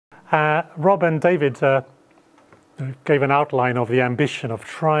Rob and David gave an outline of the ambition of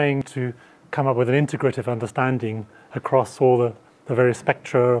trying to come up with an integrative understanding across all the various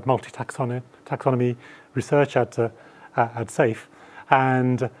spectra of multi-taxonomy research at SAFE,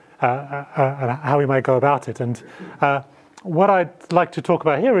 and how we might go about it. And what I'd like to talk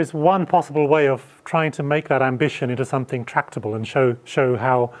about here is one possible way of trying to make that ambition into something tractable and show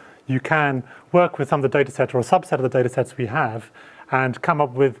how you can work with some of the data sets or a subset of the data sets we have and come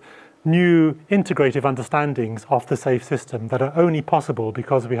up with new integrative understandings of the SAFE system that are only possible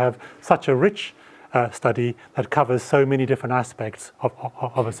because we have such a rich study that covers so many different aspects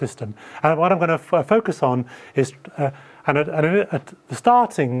of a system. And what I'm going to focus on is the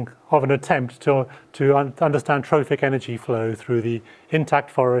starting of an attempt to understand trophic energy flow through the intact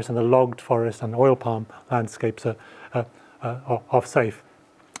forest and the logged forest and oil palm landscapes of SAFE.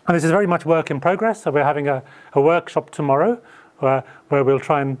 And this is very much work in progress, so we're having a workshop tomorrow where we'll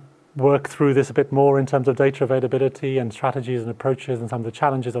try and work through this a bit more in terms of data availability and strategies and approaches and some of the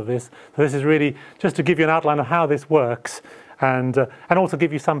challenges of this. So this is really just to give you an outline of how this works and also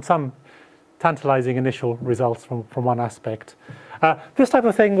give you some tantalizing initial results from one aspect. This type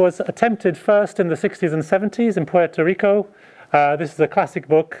of thing was attempted first in the 60s and 70s in Puerto Rico. This is a classic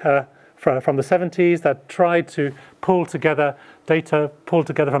book from the 70s that tried to pull together data pulled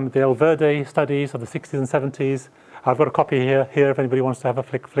together from the El Verde studies of the 60s and 70s. I've got a copy here if anybody wants to have a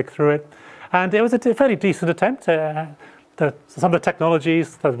flick through it. And it was a fairly decent attempt. Some of the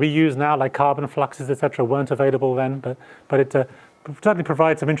technologies that we use now, like carbon fluxes, etc., weren't available then, but it certainly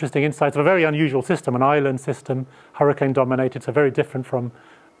provides some interesting insights of a very unusual system, an island system, hurricane-dominated, so very different from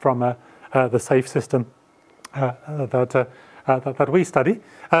the SAFE system that we study.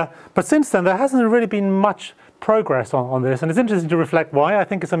 But since then, there hasn't really been much progress on this, and it's interesting to reflect why. I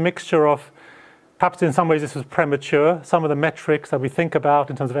think it's a mixture of, perhaps in some ways this was premature. Some of the metrics that we think about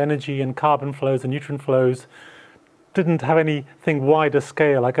in terms of energy and carbon flows and nutrient flows didn't have anything wider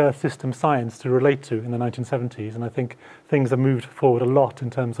scale like Earth system science to relate to in the 1970s. And I think things have moved forward a lot in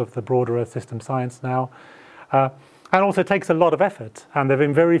terms of the broader Earth system science now. And also it takes a lot of effort. And there have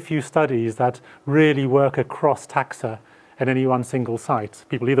been very few studies that really work across taxa at any one single site.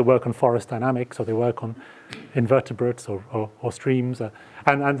 People either work on forest dynamics or they work on invertebrates or streams.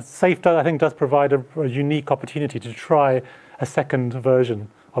 And SAFE, I think, does provide a unique opportunity to try a second version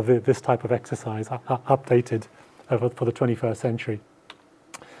of this type of exercise, updated for the 21st century.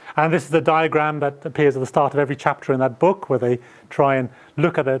 And this is the diagram that appears at the start of every chapter in that book, where they try and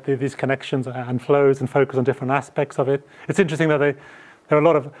look at these connections and flows and focus on different aspects of it. It's interesting that there are a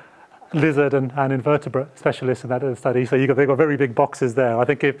lot of lizard and invertebrate specialists in that study, so they've got very big boxes there. I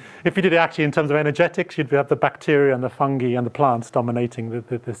think if you did it actually in terms of energetics, you'd have the bacteria and the fungi and the plants dominating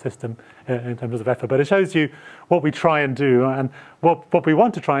the system in terms of effort. But it shows you what we try and do, and what we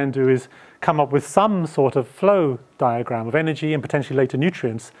want to try and do is come up with some sort of flow diagram of energy and potentially later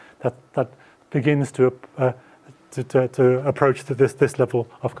nutrients that begins to approach this level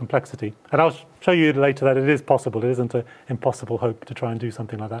of complexity. And I'll show you later that it is possible. It isn't an impossible hope to try and do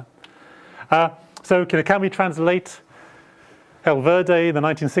something like that. So can we translate El Verde in the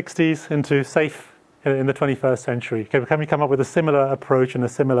 1960s into SAFE in the 21st century? Can we come up with a similar approach and a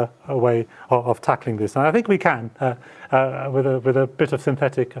similar way of tackling this? And I think we can with a bit of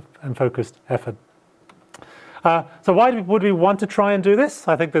synthetic and focused effort. So why would we want to try and do this?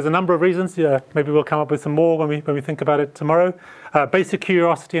 I think there's a number of reasons. Maybe we'll come up with some more when we think about it tomorrow. Basic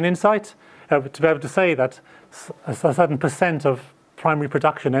curiosity and insight, to be able to say that a certain percent of primary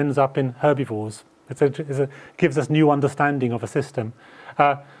production ends up in herbivores. It gives us new understanding of a system.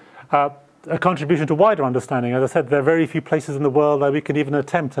 A contribution to wider understanding. As I said, there are very few places in the world where we can even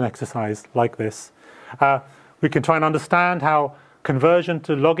attempt an exercise like this. We can try and understand how conversion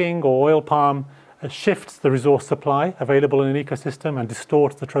to logging or oil palm shifts the resource supply available in an ecosystem and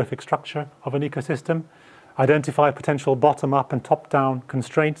distorts the trophic structure of an ecosystem. Identify potential bottom-up and top-down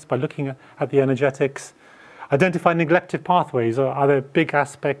constraints by looking at the energetics. Identify neglected pathways. Are there big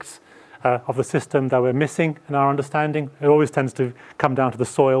aspects of the system that we're missing in our understanding? It always tends to come down to the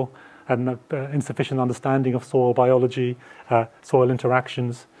soil and insufficient understanding of soil biology, soil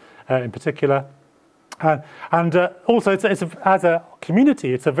interactions in particular. And also, as a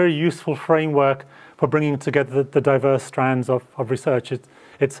community, it's a very useful framework for bringing together the diverse strands of research.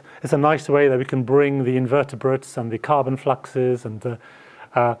 It's a nice way that we can bring the invertebrates and the carbon fluxes and the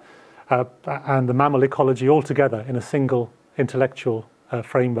mammal ecology all together in a single intellectual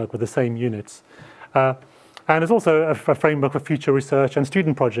framework with the same units. And it's also a framework for future research and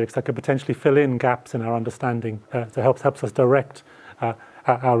student projects that could potentially fill in gaps in our understanding, that helps us direct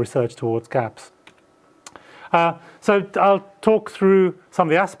our research towards gaps. So I'll talk through some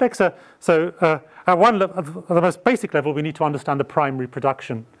of the aspects. At the most basic level, we need to understand the primary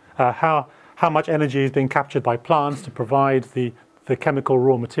production, how much energy is being captured by plants to provide the chemical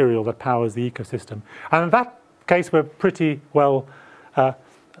raw material that powers the ecosystem. And in that case, we're pretty well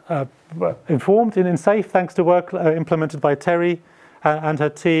informed in SAFE, thanks to work implemented by Terry and her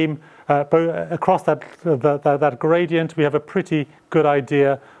team. Across that gradient, we have a pretty good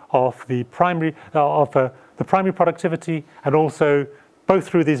idea of the primary productivity, and also both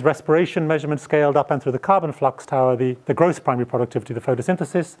through these respiration measurements scaled up and through the carbon flux tower, the gross primary productivity, the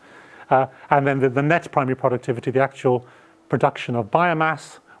photosynthesis, and then the net primary productivity, the actual production of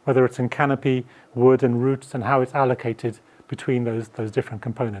biomass, whether it's in canopy, wood, and roots, and how it's allocated between those different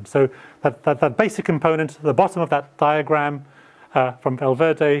components. So that basic component, the bottom of that diagram from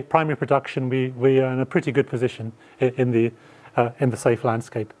Valverde, primary production, we are in a pretty good position in the SAFE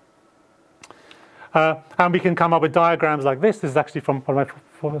landscape. And we can come up with diagrams like this. This is actually from one of my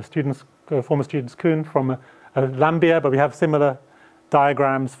former students, Kuhn, from Lambia, but we have similar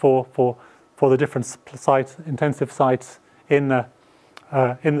diagrams for the different sites, intensive sites in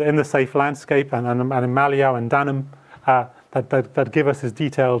the SAFE landscape, and in Malhi and Danum, that give us this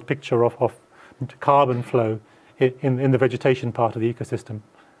detailed picture of carbon flow in the vegetation part of the ecosystem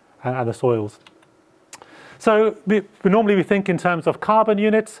and the soils. So normally we think in terms of carbon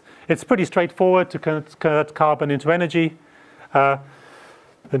units. It's pretty straightforward to convert carbon into energy.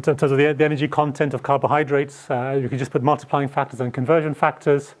 In terms of the energy content of carbohydrates, you can just put multiplying factors and conversion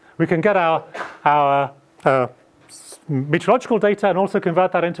factors. We can get our meteorological data and also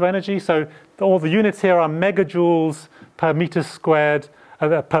convert that into energy. So all the units here are megajoules per meter squared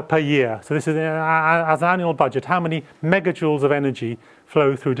per year. So this is, as an annual budget, how many megajoules of energy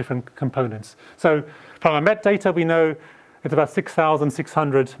flow through different components. So from our MET data, we know it's about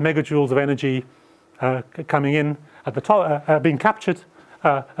 6,600 megajoules of energy coming in at the top, being captured,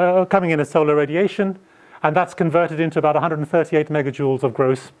 coming in as solar radiation, and that's converted into about 138 megajoules of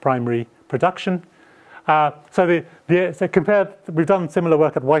gross primary production. So compared, we've done similar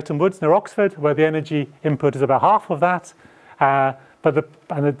work at White and Woods near Oxford, where the energy input is about half of that, but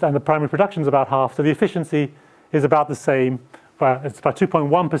the primary production is about half. So the efficiency is about the same. It's about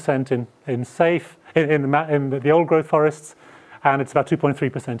 2.1% in SAFE, in the old growth forests, and it's about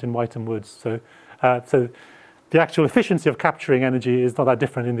 2.3% in White and Woods. So the actual efficiency of capturing energy is not that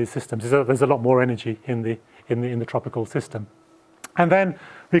different in these systems. There's a lot more energy in the tropical system. And then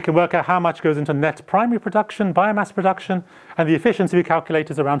we can work out how much goes into net primary production, biomass production, and the efficiency we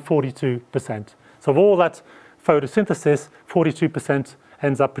calculate is around 42%. So of all that photosynthesis, 42%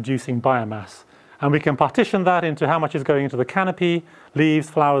 ends up producing biomass. And we can partition that into how much is going into the canopy, leaves,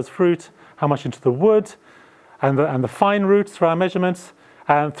 flowers, fruit, how much into the wood, and the fine roots through our measurements.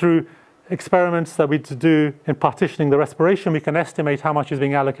 And through experiments that we do in partitioning the respiration, we can estimate how much is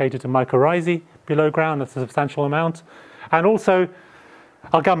being allocated to mycorrhizae below ground. That's a substantial amount. And also,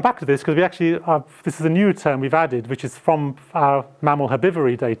 I'll come back to this because we actually, this is a new term we've added, which is from our mammal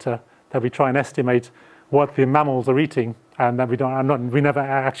herbivory data, that we try and estimate what the mammals are eating, and that we never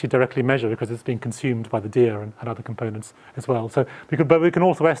actually directly measure because it's being consumed by the deer and other components as well. So but we can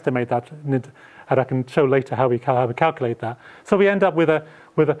also estimate that, and I can show later how we calculate that. So we end up with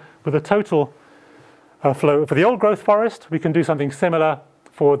a total flow for the old growth forest. We can do something similar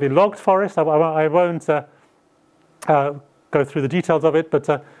for the logged forest. I won't go through the details of it, but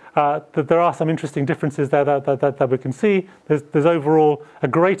there are some interesting differences there that we can see. There's overall a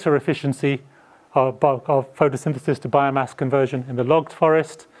greater efficiency of photosynthesis to biomass conversion in the logged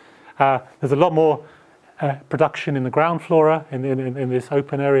forest. There's a lot more production in the ground flora in these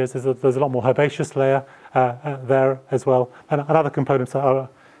open areas. There's a lot more herbaceous layer there as well, and other components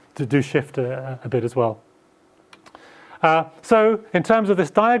do shift a bit as well. So in terms of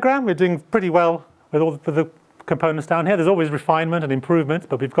this diagram, we're doing pretty well with the components down here. There's always refinement and improvement,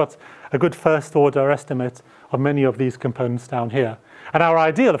 but we've got a good first order estimate of many of these components down here. And our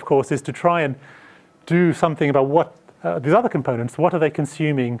ideal, of course, is to try and do something about what these other components, what are they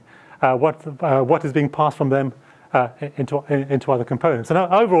consuming, what is being passed from them into other components. And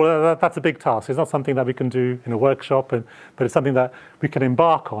overall, that's a big task. It's not something that we can do in a workshop, but it's something that we can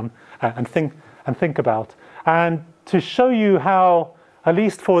embark on and think about. And to show you how, at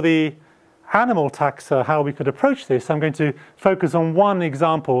least for the animal taxa, how we could approach this, I'm going to focus on one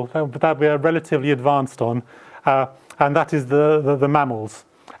example that we are relatively advanced on, and that is the mammals.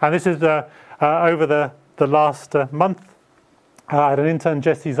 And this is over the last month. I had an intern,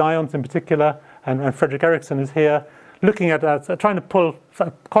 Jesse Zions in particular, and Frederick Eriksson is here, looking at trying to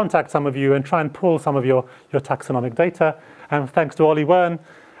contact some of you and try and pull some of your taxonomic data. And thanks to Ollie Wern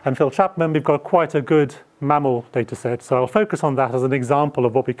and Phil Chapman, we've got quite a good mammal data set, so I'll focus on that as an example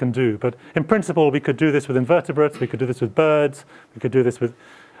of what we can do. But in principle, we could do this with invertebrates, we could do this with birds, we could do this with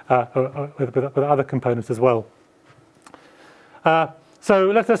other components as well.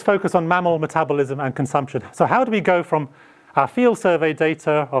 So let's focus on mammal metabolism and consumption. So how do we go from our field survey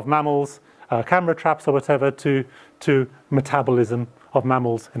data of mammals, camera traps or whatever, to metabolism of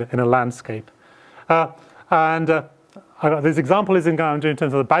mammals in a landscape? This example is I'm doing in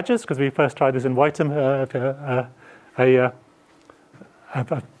terms of the badgers, because we first tried this in Whiteham a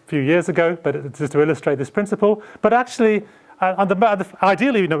few years ago, but it's just to illustrate this principle. But actually,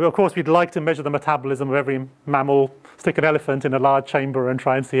 ideally, of course, we'd like to measure the metabolism of every mammal, stick an elephant in a large chamber and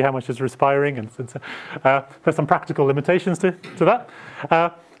try and see how much is respiring. And there's some practical limitations to that.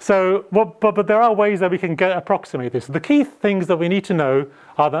 But there are ways that we can approximate this. The key things that we need to know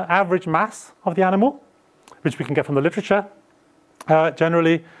are the average mass of the animal, which we can get from the literature,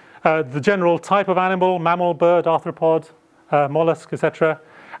 generally, the general type of animal, mammal, bird, arthropod, mollusk, etc.,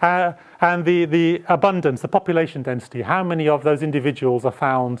 and the abundance, the population density, how many of those individuals are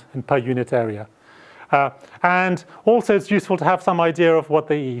found per unit area. And also it's useful to have some idea of what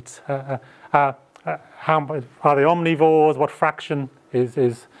they eat. Are they omnivores? What fraction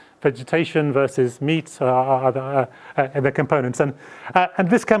is vegetation versus meat? Are the components? And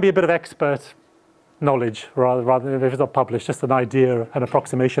this can be a bit of expert knowledge rather than if it's not published, just an idea, an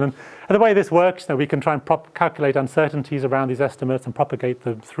approximation. And the way this works, we can try and calculate uncertainties around these estimates and propagate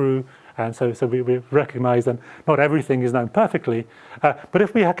them through. And so we recognize that not everything is known perfectly. But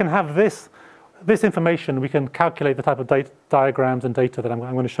if we can have this information, we can calculate the type of diagrams and data that I'm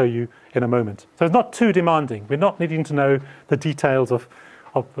going to show you in a moment. So it's not too demanding. We're not needing to know the details of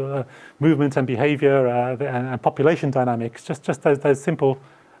movement and behavior and population dynamics, just those simple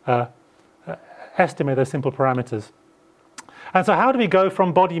estimate those simple parameters. And so how do we go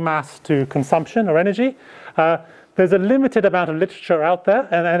from body mass to consumption or energy? There's a limited amount of literature out there,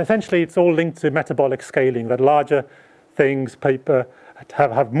 and essentially it's all linked to metabolic scaling, that larger things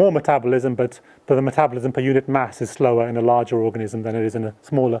have more metabolism, but the metabolism per unit mass is slower in a larger organism than it is in a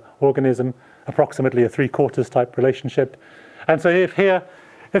smaller organism, approximately a 3/4 type relationship. And so if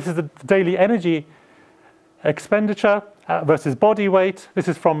this is the daily energy expenditure versus body weight. This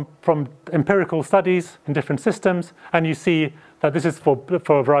is from empirical studies in different systems, and you see that this is for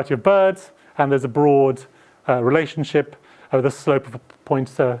a variety of birds, and there's a broad relationship with a slope of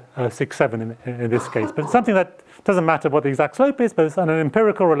 0.67 in this case. But it's something that doesn't matter what the exact slope is, but it's an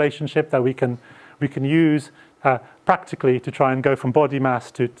empirical relationship that we can use practically to try and go from body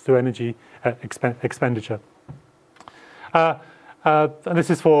mass to energy expenditure. And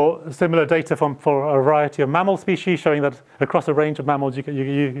this is for similar data for a variety of mammal species, showing that across a range of mammals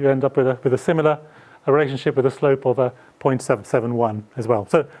you end up with a similar relationship with a slope of 0.71 as well.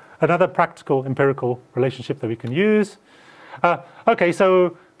 So another practical empirical relationship that we can use. Okay,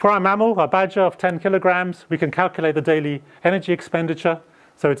 so for our mammal, our badger of 10 kilograms, we can calculate the daily energy expenditure.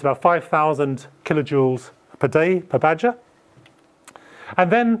 So it's about 5,000 kilojoules per day per badger.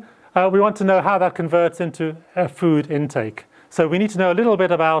 And then we want to know how that converts into food intake. So we need to know a little bit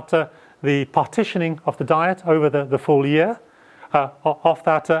about the partitioning of the diet over the full year of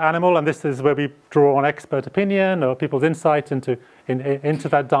that animal, and this is where we draw on expert opinion or people's insight into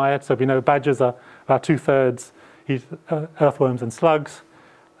that diet. So we know badgers are about 2/3 eat earthworms and slugs,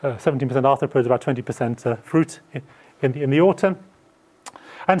 17% arthropods, about 20% fruit in the autumn.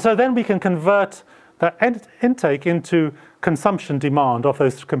 And so then we can convert the intake into consumption demand of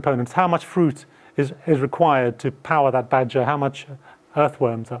those components. How much fruit is required to power that badger, how much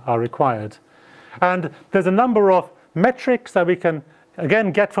earthworms are required. And there's a number of metrics that we can,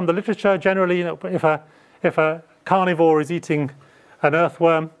 again, get from the literature. Generally, if a carnivore is eating an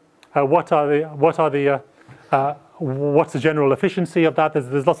earthworm, what's the general efficiency of that?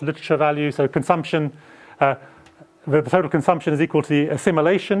 There's lots of literature value. So consumption, the total consumption is equal to the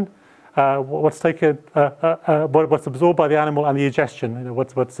assimilation, what's taken, what's absorbed by the animal, and the digestion,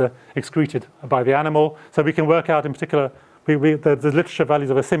 what's excreted by the animal. So we can work out in particular the literature values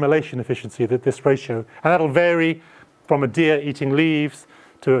of assimilation efficiency, this ratio, and that'll vary from a deer eating leaves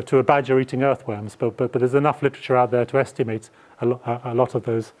to a badger eating earthworms. But there's enough literature out there to estimate a lot of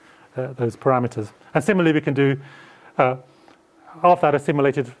those parameters. And similarly, we can do of that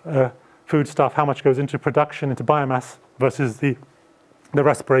assimilated food stuff, how much goes into production, into biomass, versus the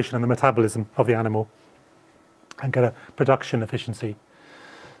respiration and the metabolism of the animal, and get a production efficiency.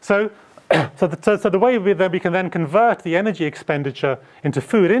 So the way we can then convert the energy expenditure into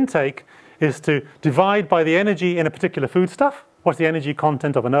food intake is to divide by the energy in a particular foodstuff. What's the energy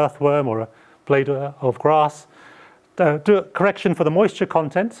content of an earthworm or a blade of grass? Do a correction for the moisture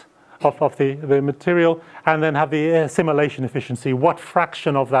content of the material, and then have the assimilation efficiency. What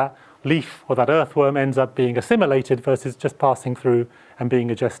fraction of that leaf or that earthworm ends up being assimilated versus just passing through and being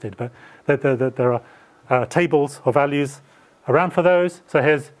digested. But there are tables or values around for those. So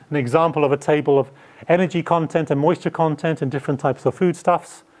here's an example of a table of energy content and moisture content in different types of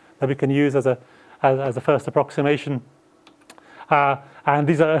foodstuffs that we can use as a first approximation. And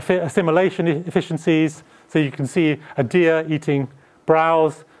these are assimilation efficiencies. So you can see a deer eating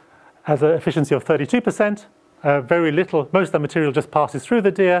browse has an efficiency of 32%. Very little, most of the material just passes through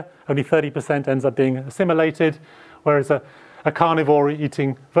the deer. Only 30% ends up being assimilated, whereas a carnivore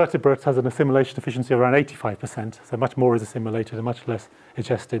eating vertebrates has an assimilation efficiency of around 85%. So much more is assimilated and much less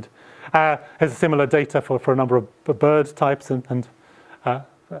digested. There's similar data for a number of bird types and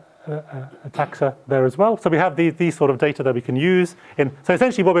taxa there as well. So we have these sort of data that we can use. So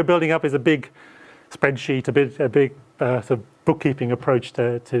essentially what we're building up is a big spreadsheet, a big sort of bookkeeping approach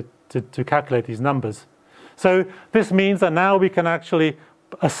to calculate these numbers. So this means that now we can actually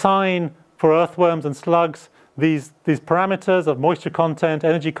assign for earthworms and slugs these parameters of moisture content,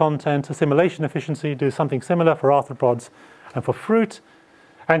 energy content, assimilation efficiency, do something similar for arthropods and for fruit,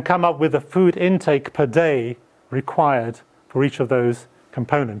 and come up with a food intake per day required for each of those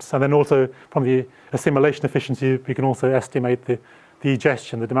components. And then also from the assimilation efficiency, we can also estimate the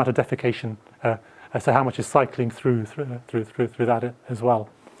digestion, the amount of defecation, so how much is cycling through that as well.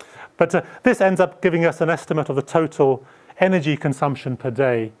 But this ends up giving us an estimate of the total energy consumption per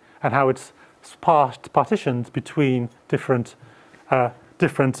day and how it's partitioned between different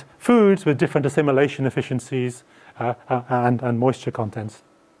foods with different assimilation efficiencies and moisture contents.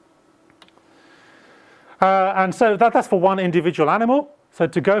 And so that's for one individual animal. So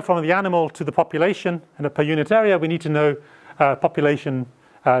to go from the animal to the population in a per unit area, we need to know population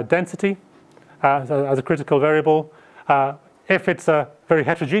density as a critical variable. If it's a very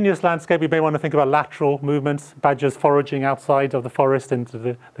heterogeneous landscape, we may want to think about lateral movements, badgers foraging outside of the forest into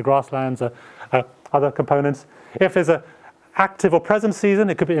the grasslands, other components. If there's an active or present season,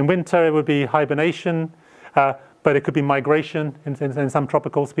 it could be in winter, it would be hibernation, but it could be migration in some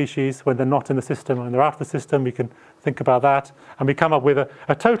tropical species when they're not in the system. When they're out of the system, we can think about that. And we come up with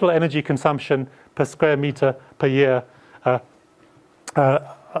a total energy consumption per square meter per year of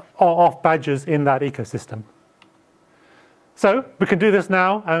badgers in that ecosystem. So we can do this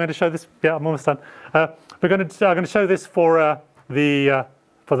now. I'm going to show this. Yeah, I'm almost done. I'm going to show this for the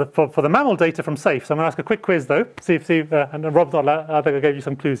mammal data from SAFE. So I'm going to ask a quick quiz though. And Rob's not allowed. I think I gave you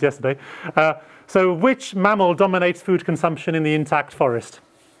some clues yesterday. So which mammal dominates food consumption in the intact forest?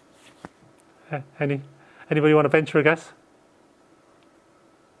 Anybody want to venture a guess?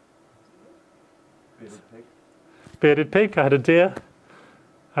 Bearded pig. Bearded pig. I had a deer.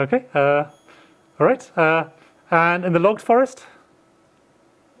 Okay. All right. And in the logged forest?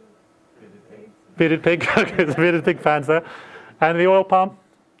 Bearded pig. Okay, the bearded pig fans there. And the oil palm?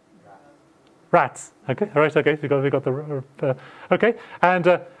 Rats. Okay, all right, okay, we got the okay.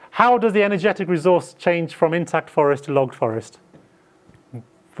 And how does the energetic resource change from intact forest to logged forest?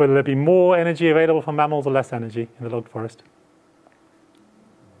 Will there be more energy available for mammals or less energy in the logged forest?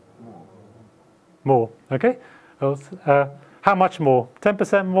 More, okay. Well, how much more?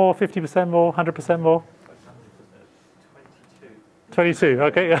 10% more, 50% more, 100% more? 22,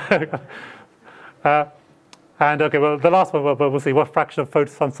 okay. And okay, well, the last one, we'll see what fraction of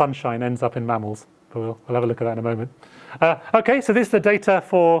photon sunshine ends up in mammals. But we'll have a look at that in a moment. Okay, so this is the data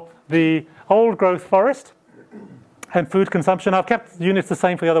for the old growth forest and food consumption. I've kept the units the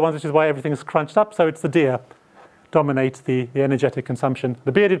same for the other ones, which is why everything is crunched up. So it's the deer dominates the energetic consumption.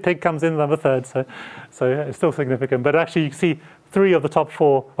 The bearded pig comes in number third, so it's still significant. But actually, you can see 3 of the top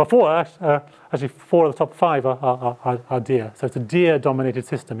 4, or actually 4 of the top 5 are deer. So it's a deer-dominated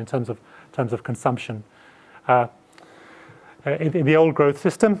system in terms of consumption in the old growth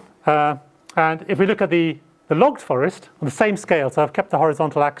system. And if we look at the logged forest on the same scale, so I've kept the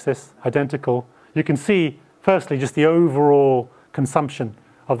horizontal axis identical, you can see firstly just the overall consumption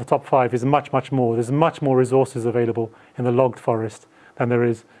of the top 5 is much more. There's much more resources available in the logged forest than there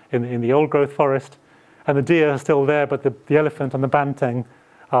is in the old growth forest. And the deer are still there, but the elephant and the banteng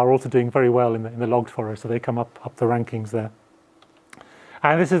are also doing very well in the logged forest, so they come up the rankings there.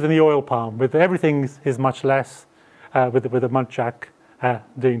 And this is in the oil palm, with everything is much less, with the muntjac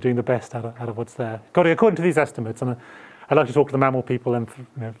doing the best out of what's there. According to these estimates, and I'd like to talk to the mammal people and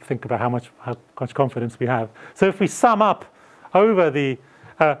think about how much confidence we have. So if we sum up over the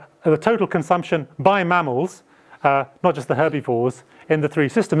total consumption by mammals, not just the herbivores, in the 3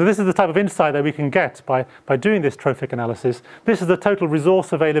 systems. And this is the type of insight that we can get by doing this trophic analysis. This is the total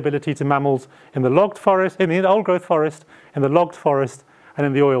resource availability to mammals in the logged forest, in the old growth forest, in the logged forest, and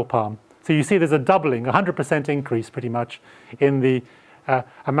in the oil palm. So you see there's a doubling, 100% increase pretty much in the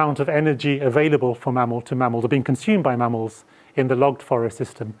amount of energy available for mammals or being consumed by mammals in the logged forest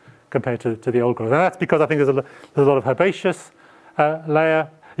system compared to the old growth. And that's because I think there's a lot of herbaceous layer.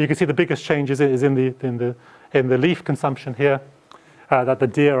 You can see the biggest change is in the leaf consumption here, that the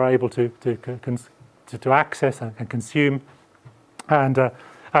deer are able to access and consume, and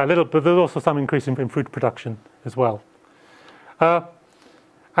but there's also some increase in fruit production as well.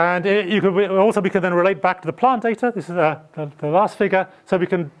 And we can then relate back to the plant data. This is the last figure. So we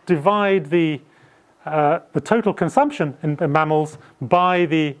can divide the total consumption in mammals by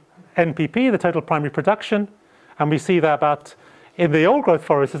the NPP, the total primary production, and we see that about in the old growth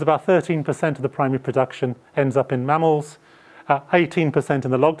forest is about 13% of the primary production ends up in mammals, 18%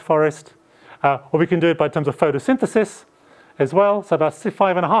 in the logged forest. Or we can do it by terms of photosynthesis as well. So about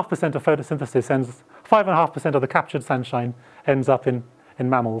 5.5% of photosynthesis 5.5% of the captured sunshine ends up in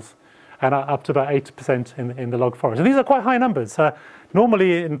mammals, and up to about 8% in the log forest. And these are quite high numbers.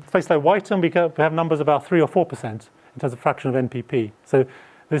 Normally in places like Whiteham, we have numbers about 3 or 4% in terms of fraction of NPP. So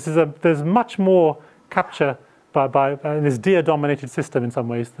there's much more capture by in this deer-dominated system in some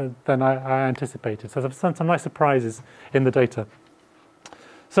ways than I anticipated. So there's some nice surprises in the data.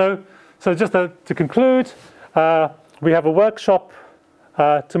 So just to conclude, we have a workshop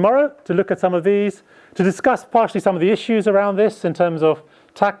tomorrow to look at some of these, to discuss partially some of the issues around this in terms of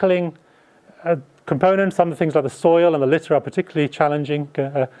tackling components. Some of the things like the soil and the litter are particularly challenging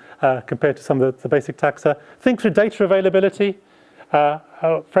compared to some of the basic taxa. Think through data availability.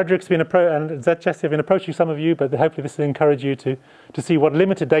 Frederick's been and Jesse have been approaching some of you, but hopefully this will encourage you to see what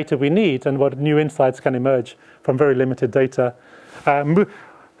limited data we need and what new insights can emerge from very limited data.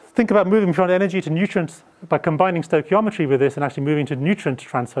 Think about moving from energy to nutrients by combining stoichiometry with this and actually moving to nutrient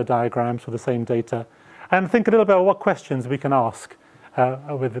transfer diagrams for the same data. And think a little bit about what questions we can ask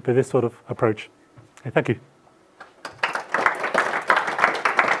with this sort of approach. Okay, thank you.